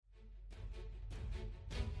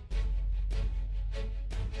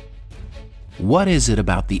What is it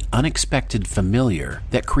about the unexpected familiar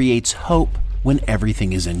that creates hope when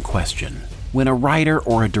everything is in question? When a writer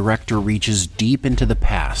or a director reaches deep into the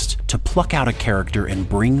past to pluck out a character and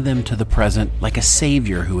bring them to the present like a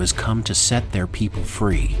savior who has come to set their people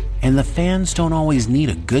free. And the fans don't always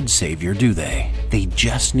need a good savior, do they? They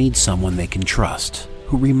just need someone they can trust,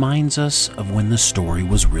 who reminds us of when the story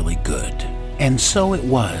was really good. And so it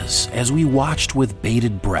was, as we watched with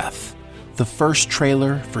bated breath, the first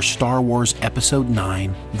trailer for Star Wars Episode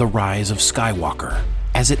 9, The Rise of Skywalker.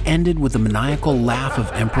 As it ended with the maniacal laugh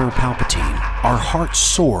of Emperor Palpatine, our hearts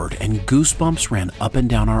soared and goosebumps ran up and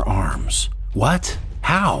down our arms. What?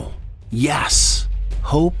 How? Yes!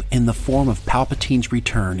 Hope in the form of Palpatine's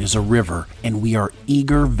return is a river, and we are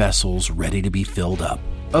eager vessels ready to be filled up.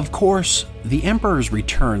 Of course, the Emperor's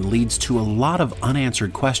return leads to a lot of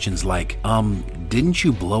unanswered questions like, didn't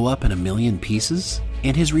you blow up in a million pieces?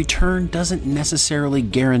 And his return doesn't necessarily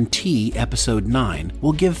guarantee Episode 9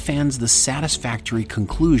 will give fans the satisfactory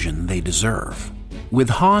conclusion they deserve. With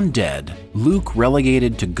Han dead, Luke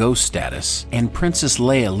relegated to ghost status, and Princess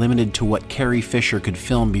Leia limited to what Carrie Fisher could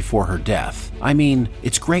film before her death, I mean,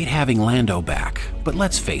 it's great having Lando back, but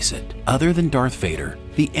let's face it, other than Darth Vader,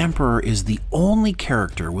 the Emperor is the only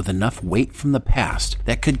character with enough weight from the past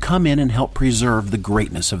that could come in and help preserve the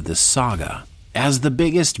greatness of this saga. As the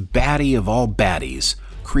biggest baddie of all baddies,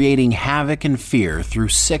 creating havoc and fear through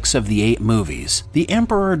 6 of the 8 movies, the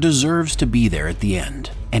Emperor deserves to be there at the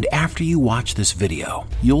end. And after you watch this video,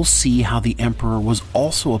 you'll see how the Emperor was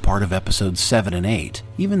also a part of Episodes 7 and 8,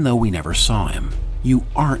 even though we never saw him. You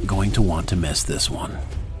aren't going to want to miss this one.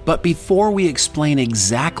 But before we explain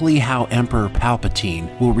exactly how Emperor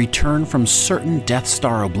Palpatine will return from certain Death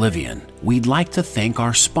Star oblivion, we'd like to thank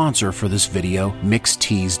our sponsor for this video,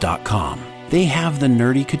 MixedTees.com. They have the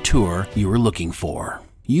nerdy couture you were looking for.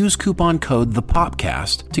 Use coupon code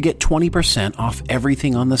THEPOPCAST to get 20% off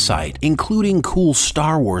everything on the site, including cool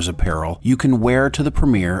Star Wars apparel you can wear to the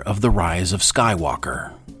premiere of The Rise of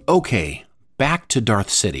Skywalker. Okay, back to Darth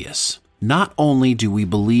Sidious. Not only do we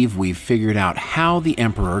believe we've figured out how the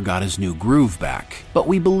Emperor got his new groove back, but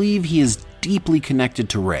we believe he is deeply connected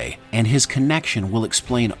to Rey, and his connection will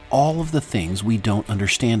explain all of the things we don't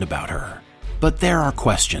understand about her. But there are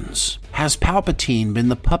questions. Has Palpatine been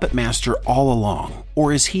the puppet master all along,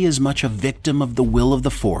 or is he as much a victim of the will of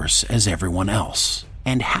the Force as everyone else?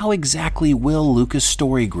 And how exactly will Lucas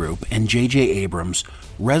Story Group and J.J. Abrams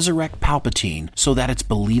resurrect Palpatine so that it's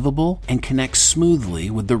believable and connects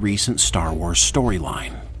smoothly with the recent Star Wars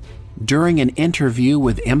storyline? During an interview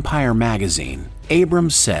with Empire magazine,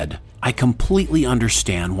 Abrams said, "I completely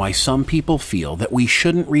understand why some people feel that we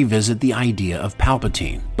shouldn't revisit the idea of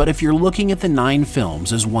Palpatine, but if you're looking at the 9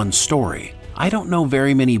 films as one story, I don't know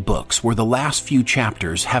very many books where the last few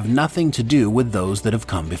chapters have nothing to do with those that have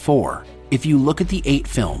come before. If you look at the 8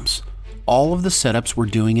 films, all of the setups we're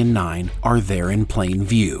doing in 9 are there in plain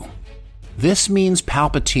view. This means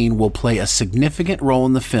Palpatine will play a significant role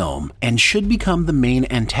in the film and should become the main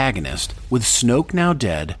antagonist, with Snoke now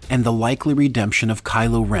dead and the likely redemption of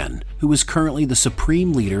Kylo Ren, who is currently the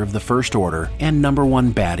supreme leader of the First Order and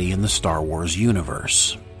 #1 baddie in the Star Wars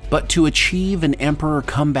universe. But to achieve an Emperor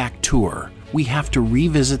comeback tour, we have to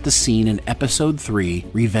revisit the scene in Episode 3,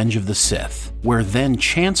 Revenge of the Sith, where then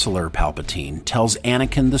Chancellor Palpatine tells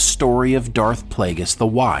Anakin the story of Darth Plagueis the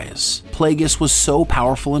Wise. Plagueis was so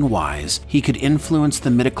powerful and wise, he could influence the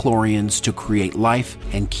midichlorians to create life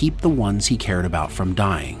and keep the ones he cared about from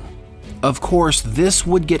dying. Of course, this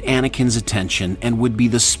would get Anakin's attention and would be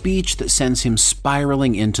the speech that sends him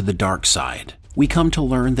spiraling into the dark side. We come to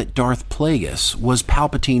learn that Darth Plagueis was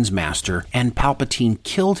Palpatine's master, and Palpatine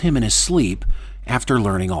killed him in his sleep after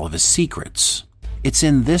learning all of his secrets. It's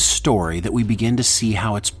in this story that we begin to see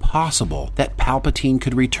how it's possible that Palpatine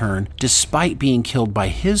could return despite being killed by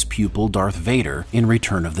his pupil Darth Vader in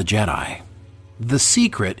Return of the Jedi. The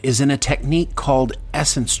secret is in a technique called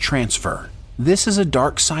essence transfer. This is a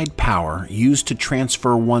dark side power used to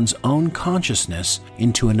transfer one's own consciousness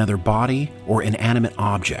into another body or inanimate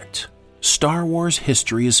object. Star Wars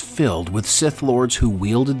history is filled with Sith Lords who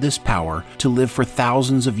wielded this power to live for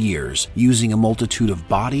thousands of years, using a multitude of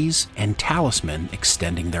bodies and talisman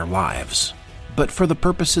extending their lives. But for the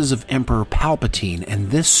purposes of Emperor Palpatine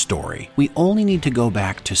and this story, we only need to go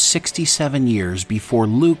back to 67 years before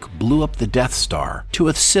Luke blew up the Death Star to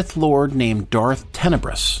a Sith Lord named Darth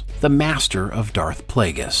Tenebrous, the master of Darth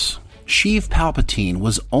Plagueis. Sheev Palpatine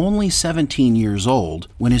was only 17 years old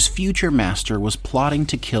when his future master was plotting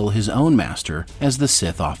to kill his own master, as the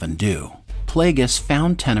Sith often do. Plagueis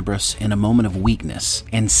found Tenebrous in a moment of weakness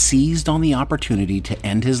and seized on the opportunity to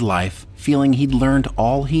end his life, feeling he'd learned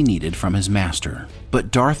all he needed from his master.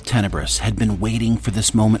 But Darth Tenebrous had been waiting for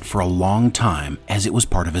this moment for a long time, as it was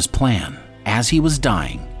part of his plan. As he was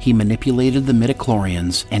dying, he manipulated the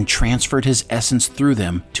midichlorians and transferred his essence through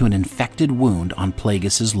them to an infected wound on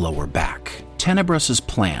Plagueis' lower back. Tenebrous'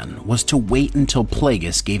 plan was to wait until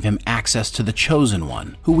Plagueis gave him access to the Chosen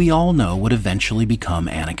One, who we all know would eventually become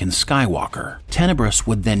Anakin Skywalker. Tenebrous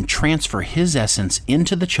would then transfer his essence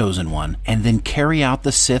into the Chosen One and then carry out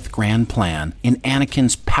the Sith grand plan in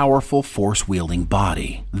Anakin's powerful Force-wielding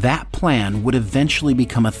body. That plan would eventually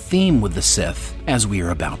become a theme with the Sith, as we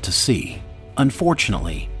are about to see.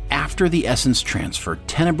 Unfortunately, after the essence transfer,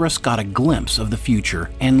 Tenebrous got a glimpse of the future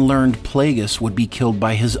and learned Plagueis would be killed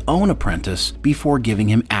by his own apprentice before giving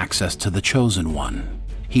him access to the Chosen One.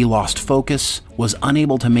 He lost focus, was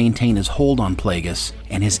unable to maintain his hold on Plagueis,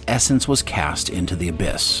 and his essence was cast into the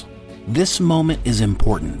abyss. This moment is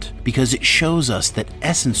important because it shows us that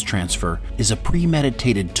essence transfer is a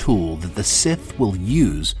premeditated tool that the Sith will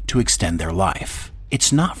use to extend their life.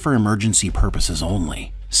 It's not for emergency purposes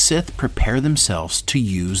only. Sith prepare themselves to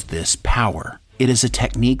use this power. It is a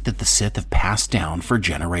technique that the Sith have passed down for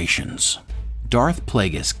generations. Darth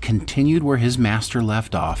Plagueis continued where his master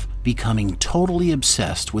left off, becoming totally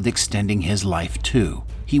obsessed with extending his life too.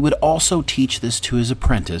 He would also teach this to his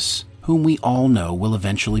apprentice, whom we all know will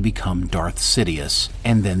eventually become Darth Sidious,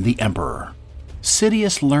 and then the Emperor.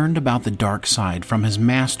 Sidious learned about the dark side from his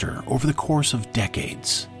master over the course of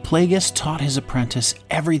decades. Plagueis taught his apprentice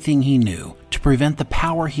everything he knew to prevent the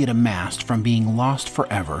power he had amassed from being lost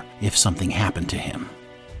forever if something happened to him.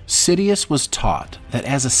 Sidious was taught that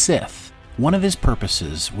as a Sith, one of his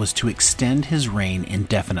purposes was to extend his reign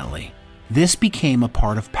indefinitely. This became a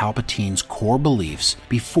part of Palpatine's core beliefs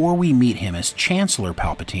before we meet him as Chancellor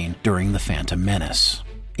Palpatine during The Phantom Menace.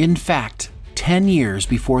 In fact, 10 years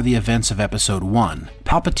before the events of Episode 1,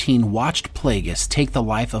 Palpatine watched Plagueis take the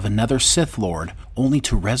life of another Sith Lord only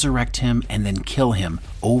to resurrect him and then kill him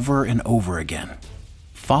over and over again.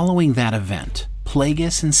 Following that event,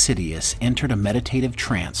 Plagueis and Sidious entered a meditative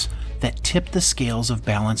trance that tipped the scales of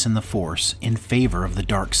balance in the Force in favor of the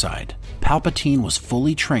dark side. Palpatine was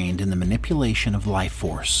fully trained in the manipulation of life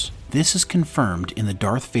force. This is confirmed in the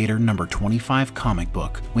Darth Vader number 25 comic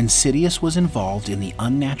book when Sidious was involved in the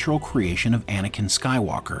unnatural creation of Anakin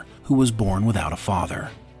Skywalker, who was born without a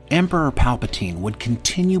father. Emperor Palpatine would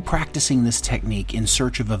continue practicing this technique in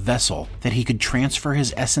search of a vessel that he could transfer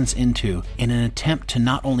his essence into in an attempt to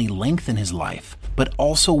not only lengthen his life, but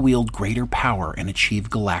also wield greater power and achieve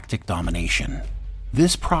galactic domination.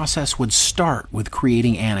 This process would start with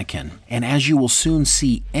creating Anakin, and as you will soon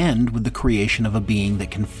see, end with the creation of a being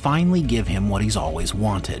that can finally give him what he's always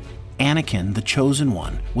wanted. Anakin, the Chosen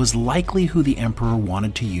One, was likely who the Emperor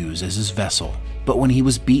wanted to use as his vessel, but when he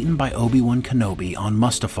was beaten by Obi-Wan Kenobi on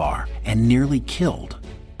Mustafar and nearly killed,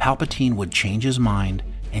 Palpatine would change his mind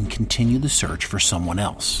and continue the search for someone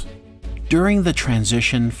else. During the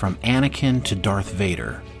transition from Anakin to Darth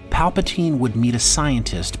Vader, Palpatine would meet a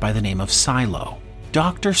scientist by the name of Silo.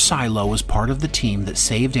 Dr. Silo was part of the team that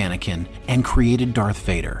saved Anakin and created Darth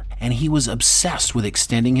Vader, and he was obsessed with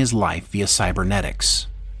extending his life via cybernetics.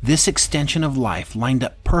 This extension of life lined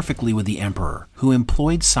up perfectly with the Emperor, who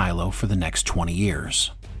employed Silo for the next 20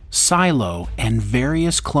 years. Silo and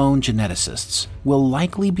various clone geneticists will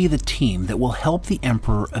likely be the team that will help the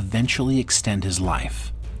Emperor eventually extend his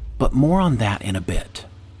life. But more on that in a bit.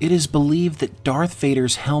 It is believed that Darth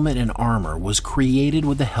Vader's helmet and armor was created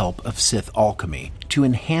with the help of Sith alchemy to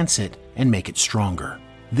enhance it and make it stronger.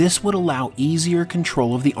 This would allow easier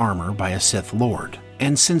control of the armor by a Sith Lord.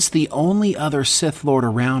 And since the only other Sith Lord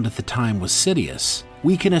around at the time was Sidious,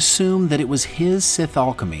 we can assume that it was his Sith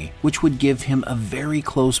alchemy which would give him a very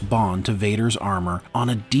close bond to Vader's armor on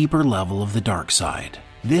a deeper level of the dark side.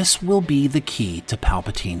 This will be the key to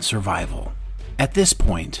Palpatine's survival. At this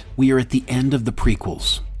point, we are at the end of the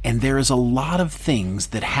prequels, and there is a lot of things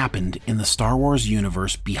that happened in the Star Wars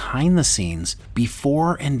universe behind the scenes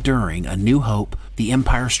before and during A New Hope, The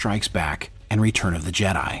Empire Strikes Back, and Return of the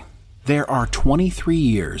Jedi. There are 23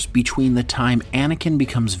 years between the time Anakin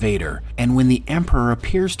becomes Vader and when the Emperor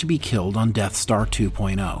appears to be killed on Death Star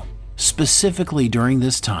 2.0. Specifically during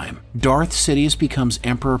this time, Darth Sidious becomes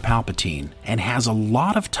Emperor Palpatine and has a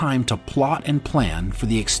lot of time to plot and plan for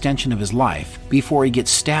the extension of his life before he gets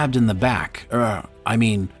stabbed in the back,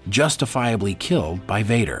 justifiably killed by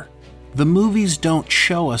Vader. The movies don't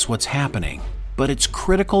show us what's happening, but it's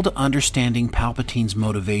critical to understanding Palpatine's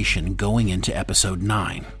motivation going into Episode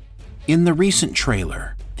 9. In the recent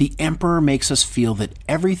trailer, The Emperor makes us feel that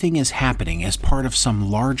everything is happening as part of some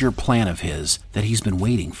larger plan of his that he's been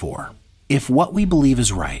waiting for. If what we believe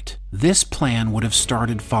is right, this plan would have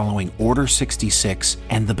started following Order 66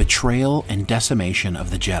 and the betrayal and decimation of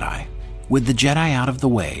the Jedi. With the Jedi out of the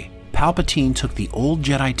way, Palpatine took the old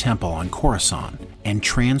Jedi temple on Coruscant and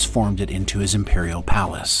transformed it into his Imperial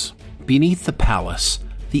palace. Beneath the palace,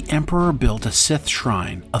 the Emperor built a Sith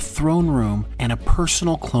shrine, a throne room, and a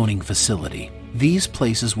personal cloning facility. These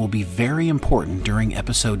places will be very important during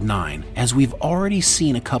Episode 9, as we've already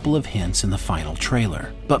seen a couple of hints in the final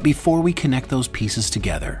trailer. But before we connect those pieces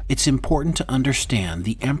together, it's important to understand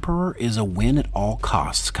the Emperor is a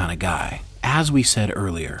win-at-all-costs kind of guy. As we said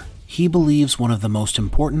earlier, he believes one of the most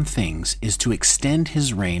important things is to extend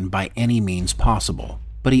his reign by any means possible.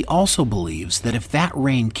 But he also believes that if that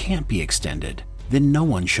reign can't be extended, then no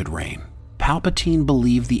one should reign. Palpatine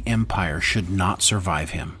believed the Empire should not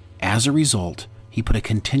survive him. As a result, he put a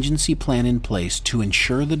contingency plan in place to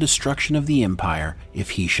ensure the destruction of the Empire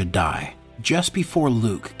if he should die. Just before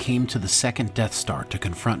Luke came to the second Death Star to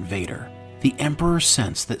confront Vader, the Emperor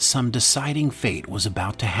sensed that some deciding fate was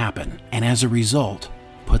about to happen, and as a result,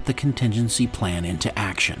 put the contingency plan into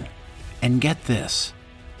action. And get this,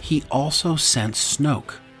 he also sensed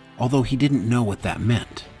Snoke, although he didn't know what that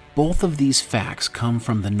meant. Both of these facts come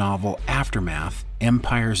from the novel Aftermath,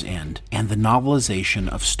 Empire's End, and the novelization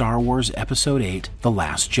of Star Wars Episode 8, The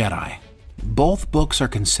Last Jedi. Both books are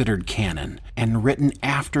considered canon and written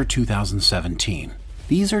after 2017.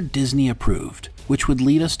 These are Disney approved, which would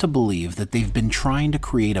lead us to believe that they've been trying to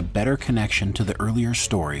create a better connection to the earlier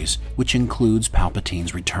stories, which includes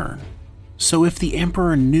Palpatine's return. So if the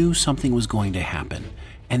Emperor knew something was going to happen,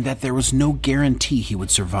 and that there was no guarantee he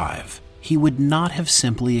would survive, he would not have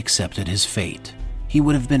simply accepted his fate. He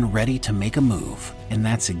would have been ready to make a move, and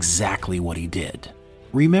that's exactly what he did.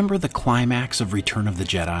 Remember the climax of Return of the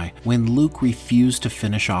Jedi, when Luke refused to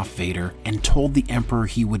finish off Vader and told the Emperor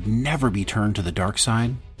he would never be turned to the dark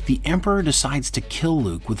side? The Emperor decides to kill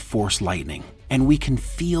Luke with Force lightning, and we can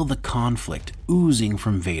feel the conflict oozing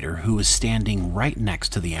from Vader, who is standing right next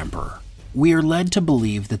to the Emperor. We are led to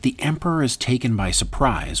believe that the Emperor is taken by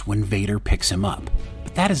surprise when Vader picks him up,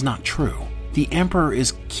 but that is not true. The Emperor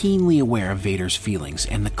is keenly aware of Vader's feelings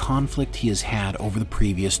and the conflict he has had over the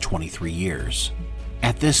previous 23 years.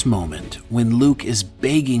 At this moment, when Luke is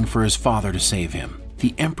begging for his father to save him,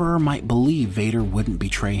 the Emperor might believe Vader wouldn't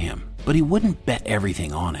betray him, but he wouldn't bet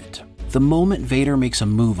everything on it. The moment Vader makes a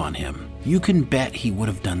move on him, you can bet he would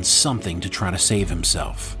have done something to try to save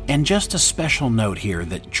himself. And just a special note here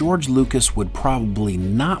that George Lucas would probably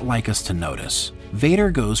not like us to notice.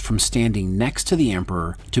 Vader goes from standing next to the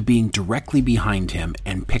Emperor to being directly behind him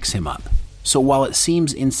and picks him up. So while it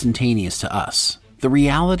seems instantaneous to us, the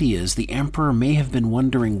reality is the Emperor may have been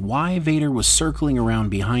wondering why Vader was circling around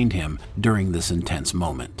behind him during this intense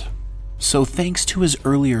moment. So thanks to his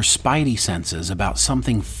earlier spidey senses about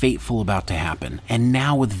something fateful about to happen, and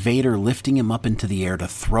now with Vader lifting him up into the air to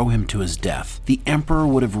throw him to his death, the Emperor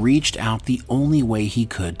would have reached out the only way he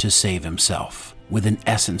could to save himself, with an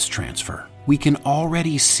essence transfer. We can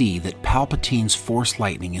already see that Palpatine's Force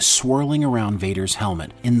lightning is swirling around Vader's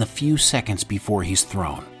helmet in the few seconds before he's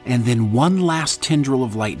thrown. And then one last tendril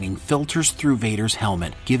of lightning filters through Vader's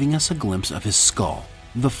helmet, giving us a glimpse of his skull.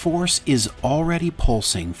 The Force is already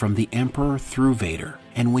pulsing from the Emperor through Vader,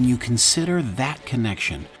 and when you consider that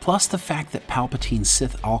connection, plus the fact that Palpatine's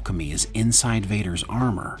Sith alchemy is inside Vader's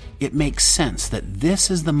armor, it makes sense that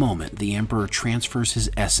this is the moment the Emperor transfers his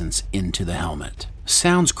essence into the helmet.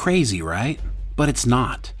 Sounds crazy, right? But it's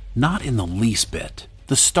not. Not in the least bit.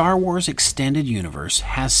 The Star Wars Extended Universe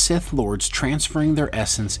has Sith Lords transferring their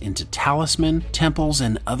essence into talisman, temples,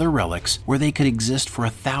 and other relics where they could exist for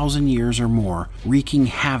 1,000 years or more, wreaking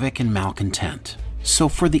havoc and malcontent. So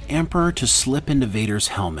for the Emperor to slip into Vader's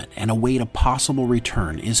helmet and await a possible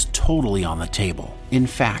return is totally on the table. In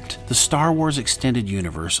fact, the Star Wars Extended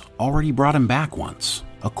Universe already brought him back once.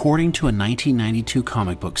 According to a 1992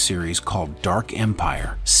 comic book series called Dark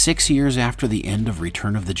Empire, 6 years after the end of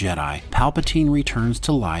Return of the Jedi, Palpatine returns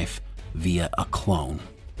to life via a clone.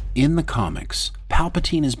 In the comics,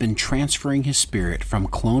 Palpatine has been transferring his spirit from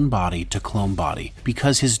clone body to clone body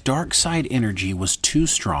because his dark side energy was too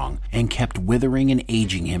strong and kept withering and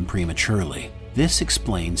aging him prematurely. This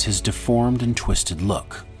explains his deformed and twisted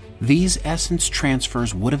look. These essence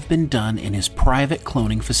transfers would have been done in his private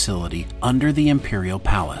cloning facility under the Imperial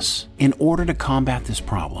Palace. In order to combat this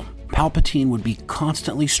problem, Palpatine would be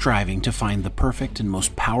constantly striving to find the perfect and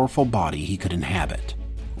most powerful body he could inhabit.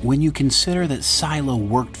 When you consider that Silo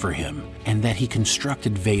worked for him and that he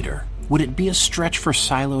constructed Vader, Would it be a stretch for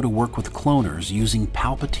Silo to work with cloners using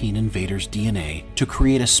Palpatine and Vader's DNA to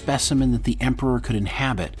create a specimen that the Emperor could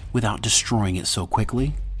inhabit without destroying it so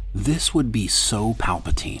quickly? This would be so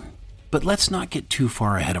Palpatine. But let's not get too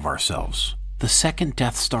far ahead of ourselves. The second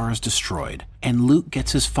Death Star is destroyed, and Luke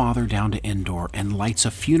gets his father down to Endor and lights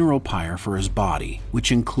a funeral pyre for his body,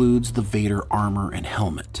 which includes the Vader armor and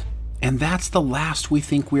helmet. And that's the last we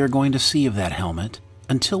think we are going to see of that helmet,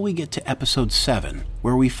 until we get to Episode 7,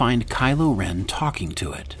 where we find Kylo Ren talking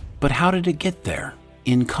to it. But how did it get there?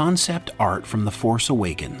 In concept art from The Force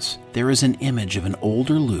Awakens, there is an image of an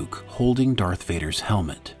older Luke holding Darth Vader's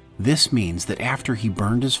helmet. This means that after he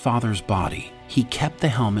burned his father's body, he kept the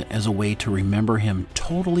helmet as a way to remember him,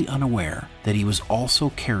 totally unaware that he was also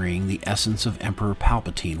carrying the essence of Emperor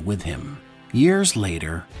Palpatine with him. Years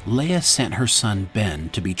later, Leia sent her son Ben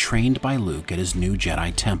to be trained by Luke at his new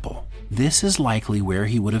Jedi temple. This is likely where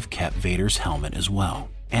he would have kept Vader's helmet as well.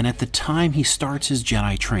 And at the time he starts his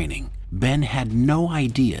Jedi training, Ben had no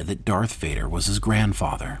idea that Darth Vader was his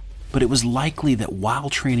grandfather. But it was likely that while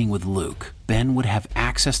training with Luke, Ben would have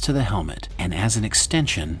access to the helmet, and as an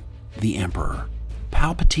extension, the Emperor.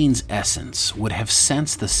 Palpatine's essence would have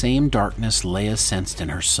sensed the same darkness Leia sensed in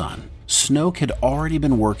her son. Snoke had already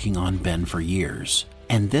been working on Ben for years,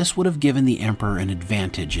 and this would have given the Emperor an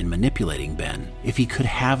advantage in manipulating Ben if he could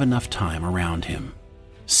have enough time around him.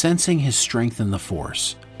 Sensing his strength in the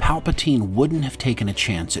Force, Palpatine wouldn't have taken a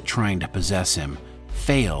chance at trying to possess him,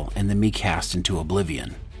 fail, and then be cast into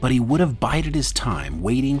oblivion. But he would have bided his time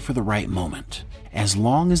waiting for the right moment. As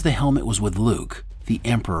long as the helmet was with Luke, the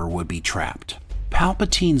Emperor would be trapped.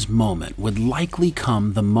 Palpatine's moment would likely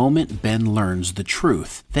come the moment Ben learns the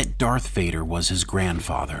truth that Darth Vader was his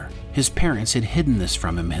grandfather. His parents had hidden this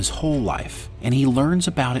from him his whole life, and he learns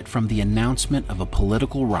about it from the announcement of a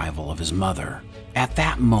political rival of his mother. At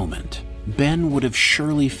that moment, Ben would have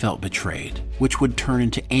surely felt betrayed, which would turn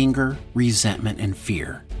into anger, resentment, and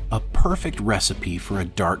fear. A perfect recipe for a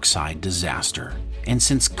dark side disaster. And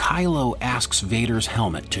since Kylo asks Vader's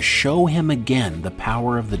helmet to show him again the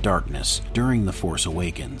power of the darkness during The Force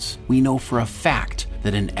Awakens, we know for a fact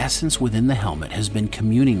that an essence within the helmet has been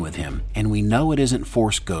communing with him, and we know it isn't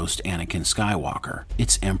Force Ghost Anakin Skywalker,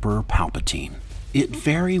 it's Emperor Palpatine. It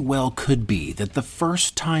very well could be that the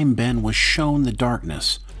first time Ben was shown the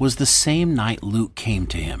darkness was the same night Luke came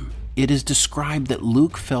to him. It is described that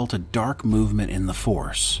Luke felt a dark movement in the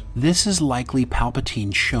Force. This is likely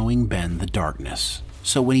Palpatine showing Ben the darkness.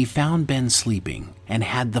 So when he found Ben sleeping and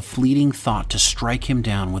had the fleeting thought to strike him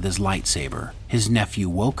down with his lightsaber, his nephew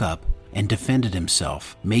woke up and defended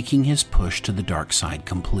himself, making his push to the dark side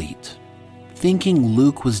complete. Thinking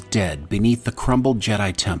Luke was dead beneath the crumbled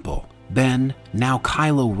Jedi Temple, Ben, now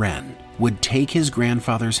Kylo Ren, would take his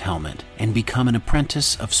grandfather's helmet and become an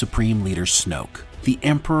apprentice of Supreme Leader Snoke. The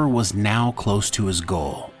Emperor was now close to his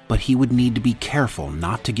goal, but he would need to be careful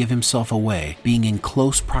not to give himself away, being in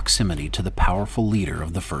close proximity to the powerful leader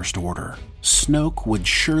of the First Order. Snoke would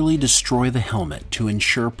surely destroy the helmet to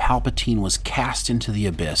ensure Palpatine was cast into the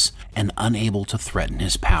abyss and unable to threaten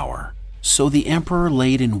his power. So the Emperor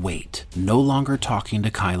laid in wait, no longer talking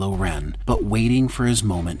to Kylo Ren, but waiting for his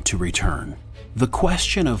moment to return. The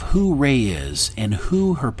question of who Rey is and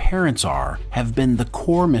who her parents are have been the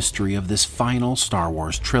core mystery of this final Star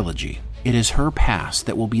Wars trilogy. It is her past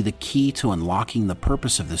that will be the key to unlocking the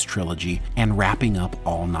purpose of this trilogy and wrapping up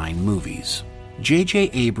all 9 movies.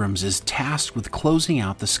 J.J. Abrams is tasked with closing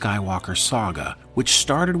out the Skywalker saga, which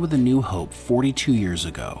started with A New Hope 42 years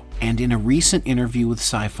ago, and in a recent interview with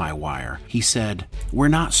Sci-Fi Wire, he said, "We're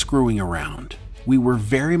not screwing around. We were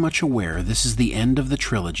very much aware this is the end of the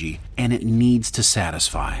trilogy and it needs to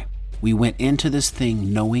satisfy. We went into this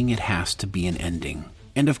thing knowing it has to be an ending."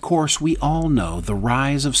 And of course, we all know the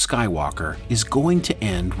rise of Skywalker is going to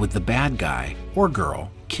end with the bad guy, or girl,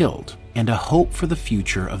 killed, and a hope for the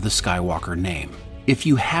future of the Skywalker name. If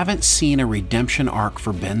you haven't seen a redemption arc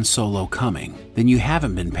for Ben Solo coming, then you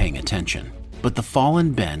haven't been paying attention. But the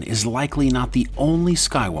fallen Ben is likely not the only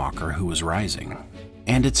Skywalker who is rising.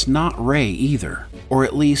 And it's not Rey either, or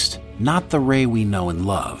at least not the Rey we know and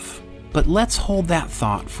love. But let's hold that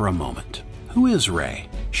thought for a moment. Who is Rey?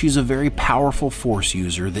 She's a very powerful Force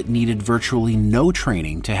user that needed virtually no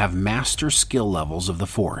training to have master skill levels of the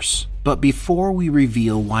Force. But before we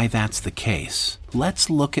reveal why that's the case, let's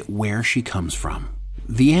look at where she comes from.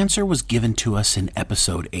 The answer was given to us in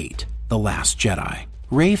Episode 8, The Last Jedi.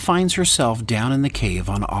 Rey finds herself down in the cave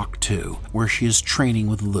on Ahch-To, where she is training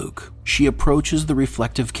with Luke. She approaches the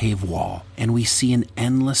reflective cave wall, and we see an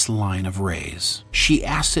endless line of rays. She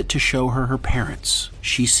asks it to show her her parents.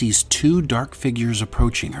 She sees 2 dark figures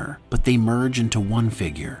approaching her, but they merge into one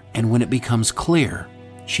figure, and when it becomes clear,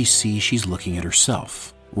 she sees she's looking at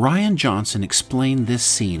herself. Rian Johnson explained this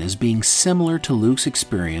scene as being similar to Luke's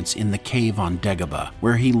experience in the cave on Dagobah,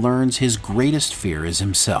 where he learns his greatest fear is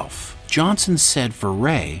himself. Johnson said for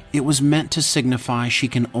Rey, it was meant to signify she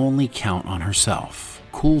can only count on herself.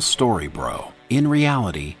 Cool story, bro. In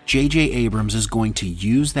reality, J.J. Abrams is going to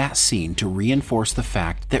use that scene to reinforce the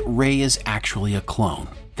fact that Rey is actually a clone.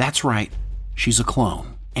 That's right, she's a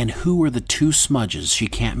clone. And who are the two smudges she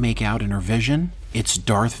can't make out in her vision? It's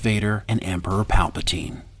Darth Vader and Emperor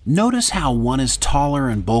Palpatine. Notice how one is taller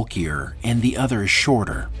and bulkier and the other is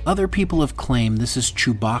shorter. Other people have claimed this is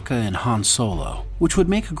Chewbacca and Han Solo, which would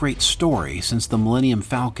make a great story since the Millennium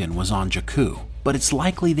Falcon was on Jakku. But it's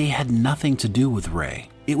likely they had nothing to do with Rey.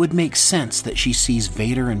 It would make sense that she sees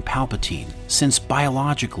Vader and Palpatine, since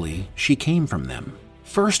biologically she came from them.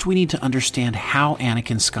 First, we need to understand how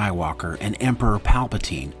Anakin Skywalker and Emperor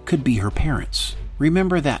Palpatine could be her parents.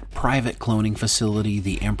 Remember that private cloning facility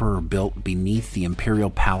the Emperor built beneath the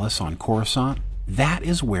Imperial Palace on Coruscant? That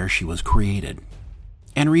is where she was created.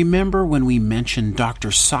 And remember when we mentioned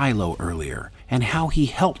Dr. Silo earlier, and how he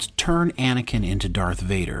helped turn Anakin into Darth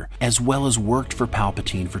Vader, as well as worked for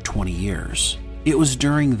Palpatine for 20 years. It was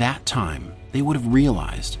during that time they would have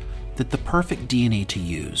realized that the perfect DNA to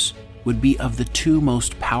use would be of the two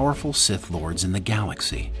most powerful Sith Lords in the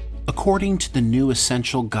galaxy. According to the new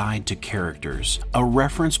Essential Guide to Characters, a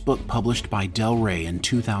reference book published by Del Rey in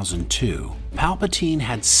 2002, Palpatine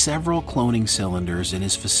had several cloning cylinders in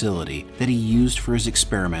his facility that he used for his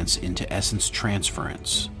experiments into essence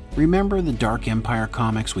transference. Remember the Dark Empire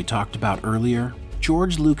comics we talked about earlier?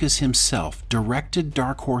 George Lucas himself directed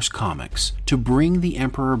Dark Horse Comics to bring the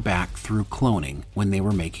Emperor back through cloning when they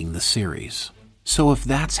were making the series. So if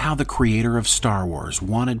that's how the creator of Star Wars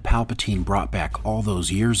wanted Palpatine brought back all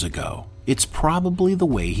those years ago, it's probably the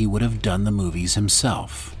way he would have done the movies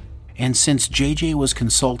himself. And since JJ was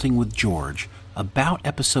consulting with George about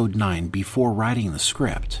Episode 9 before writing the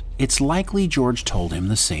script, it's likely George told him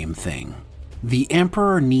the same thing. The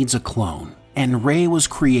Emperor needs a clone, and Rey was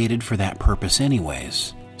created for that purpose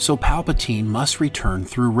anyways, so Palpatine must return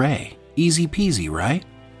through Rey. Easy peasy, right?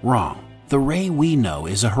 Wrong. The Rey we know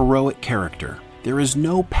is a heroic character. There is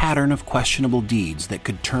no pattern of questionable deeds that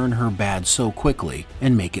could turn her bad so quickly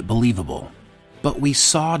and make it believable. But we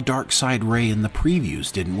saw Darkseid Rey in the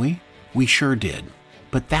previews, didn't we? We sure did.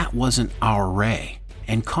 But that wasn't our Rey.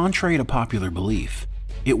 And contrary to popular belief,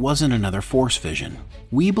 it wasn't another Force vision.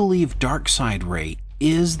 We believe Darkseid Rey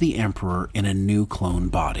is the Emperor in a new clone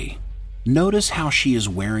body. Notice how she is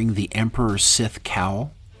wearing the Emperor's Sith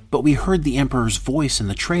cowl? But we heard the Emperor's voice in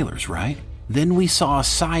the trailers, right? Then we saw a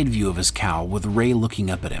side view of his cowl with Rey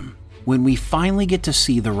looking up at him. When we finally get to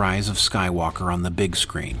see the rise of Skywalker on the big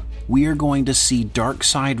screen, we are going to see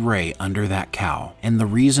Darkseid Rey under that cowl, and the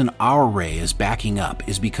reason our Rey is backing up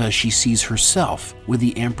is because she sees herself with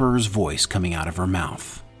the Emperor's voice coming out of her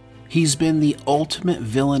mouth. He's been the ultimate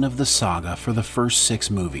villain of the saga for the first 6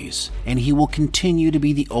 movies, and he will continue to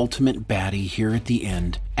be the ultimate baddie here at the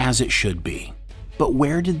end, as it should be. But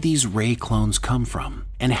where did these Rey clones come from?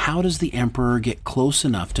 And how does the Emperor get close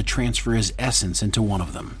enough to transfer his essence into one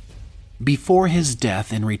of them? Before his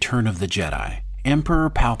death in Return of the Jedi, Emperor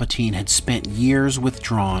Palpatine had spent years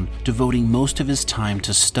withdrawn, devoting most of his time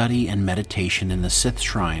to study and meditation in the Sith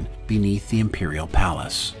Shrine beneath the Imperial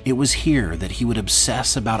Palace. It was here that he would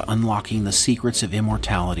obsess about unlocking the secrets of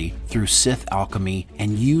immortality through Sith alchemy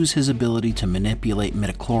and use his ability to manipulate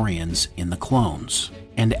midichlorians in the clones.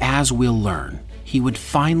 And as we'll learn, he would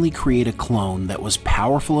finally create a clone that was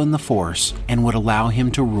powerful in the Force and would allow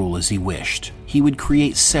him to rule as he wished. He would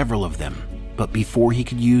create several of them, but before he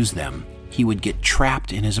could use them, he would get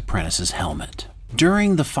trapped in his apprentice's helmet.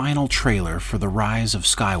 During the final trailer for The Rise of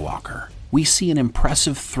Skywalker, we see an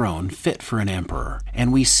impressive throne fit for an emperor,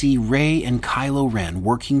 and we see Rey and Kylo Ren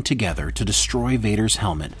working together to destroy Vader's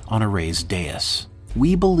helmet on a raised dais.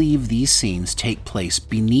 We believe these scenes take place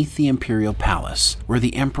beneath the Imperial Palace, where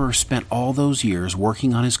the Emperor spent all those years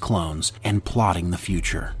working on his clones and plotting the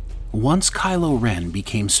future. Once Kylo Ren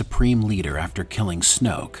became Supreme Leader after killing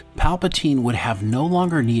Snoke, Palpatine would have no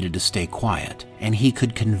longer needed to stay quiet, and he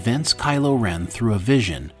could convince Kylo Ren through a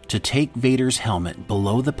vision to take Vader's helmet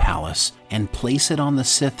below the palace and place it on the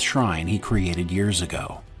Sith shrine he created years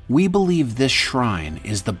ago. We believe this shrine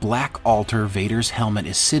is the black altar Vader's helmet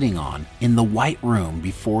is sitting on in the White Room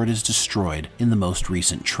before it is destroyed in the most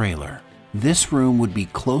recent trailer. This room would be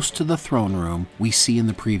close to the throne room we see in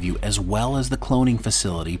the preview, as well as the cloning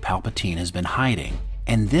facility Palpatine has been hiding,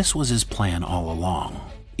 and this was his plan all along.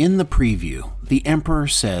 In the preview, the Emperor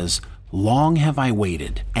says, "Long have I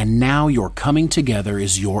waited, and now your coming together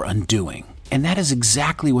is your undoing." And that is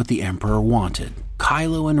exactly what the Emperor wanted.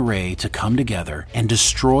 Kylo and Rey to come together and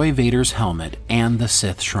destroy Vader's helmet and the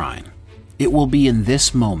Sith Shrine. It will be in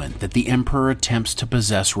this moment that the Emperor attempts to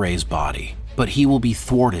possess Rey's body, but he will be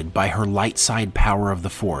thwarted by her light side power of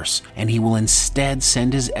the Force, and he will instead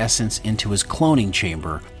send his essence into his cloning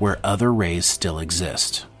chamber where other Reys still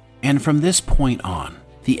exist. And from this point on,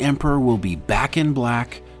 the Emperor will be back in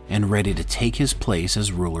black and ready to take his place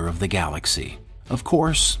as ruler of the galaxy. Of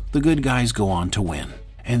course, the good guys go on to win,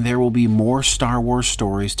 and there will be more Star Wars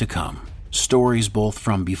stories to come. Stories both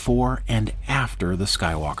from before and after the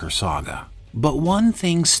Skywalker saga. But one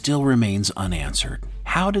thing still remains unanswered.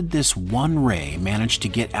 How did this one Rey manage to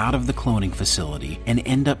get out of the cloning facility and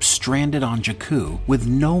end up stranded on Jakku with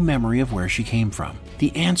no memory of where she came from?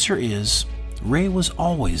 The answer is, Rey was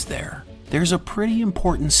always there. There's a pretty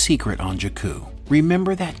important secret on Jakku.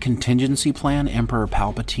 Remember that contingency plan Emperor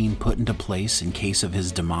Palpatine put into place in case of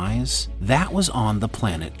his demise? That was on the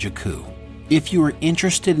planet Jakku. If you are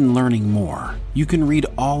interested in learning more, you can read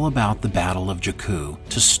all about the Battle of Jakku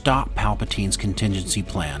to stop Palpatine's contingency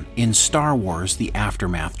plan in Star Wars: The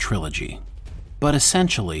Aftermath trilogy. But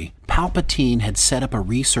essentially, Palpatine had set up a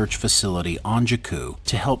research facility on Jakku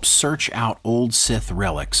to help search out old Sith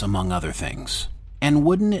relics, among other things. And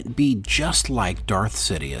wouldn't it be just like Darth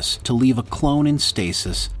Sidious to leave a clone in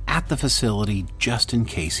stasis at the facility just in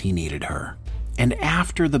case he needed her? And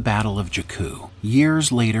after the Battle of Jakku,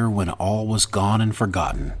 years later when all was gone and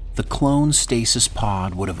forgotten, the clone stasis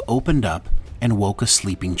pod would have opened up and woke a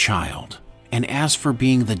sleeping child. And as for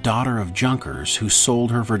being the daughter of Junkers who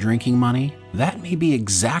sold her for drinking money, that may be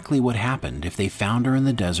exactly what happened if they found her in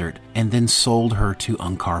the desert and then sold her to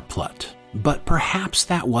Unkar Plutt. But perhaps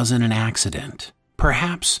that wasn't an accident.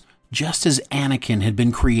 Perhaps, just as Anakin had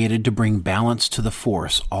been created to bring balance to the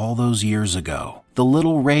Force all those years ago, the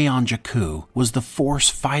little Rey on Jakku was the Force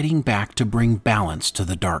fighting back to bring balance to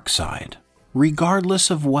the dark side.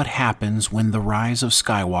 Regardless of what happens when The Rise of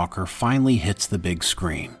Skywalker finally hits the big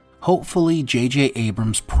screen, hopefully J.J.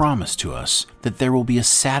 Abrams' promise to us that there will be a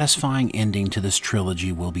satisfying ending to this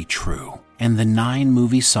trilogy will be true, and the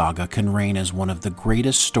 9-movie saga can reign as one of the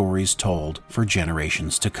greatest stories told for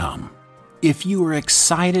generations to come. If you are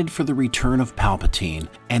excited for the return of Palpatine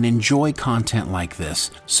and enjoy content like this,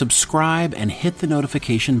 subscribe and hit the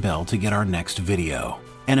notification bell to get our next video.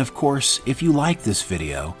 And of course, if you like this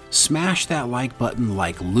video, smash that like button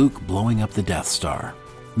like Luke blowing up the Death Star.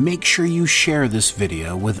 Make sure you share this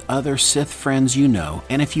video with other Sith friends you know,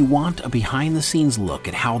 and if you want a behind-the-scenes look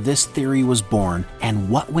at how this theory was born and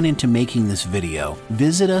what went into making this video,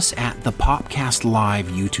 visit us at the Popcast Live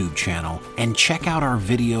YouTube channel and check out our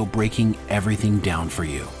video breaking everything down for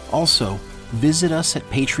you. Also, visit us at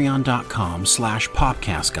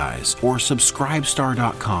patreon.com/popcastguys or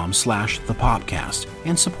subscribestar.com/thepopcast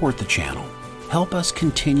and support the channel. Help us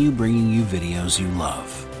continue bringing you videos you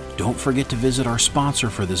love. Don't forget to visit our sponsor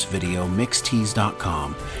for this video,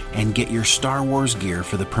 mixtees.com, and get your Star Wars gear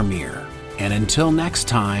for the premiere. And until next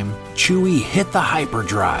time, Chewie hit the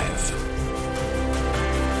hyperdrive.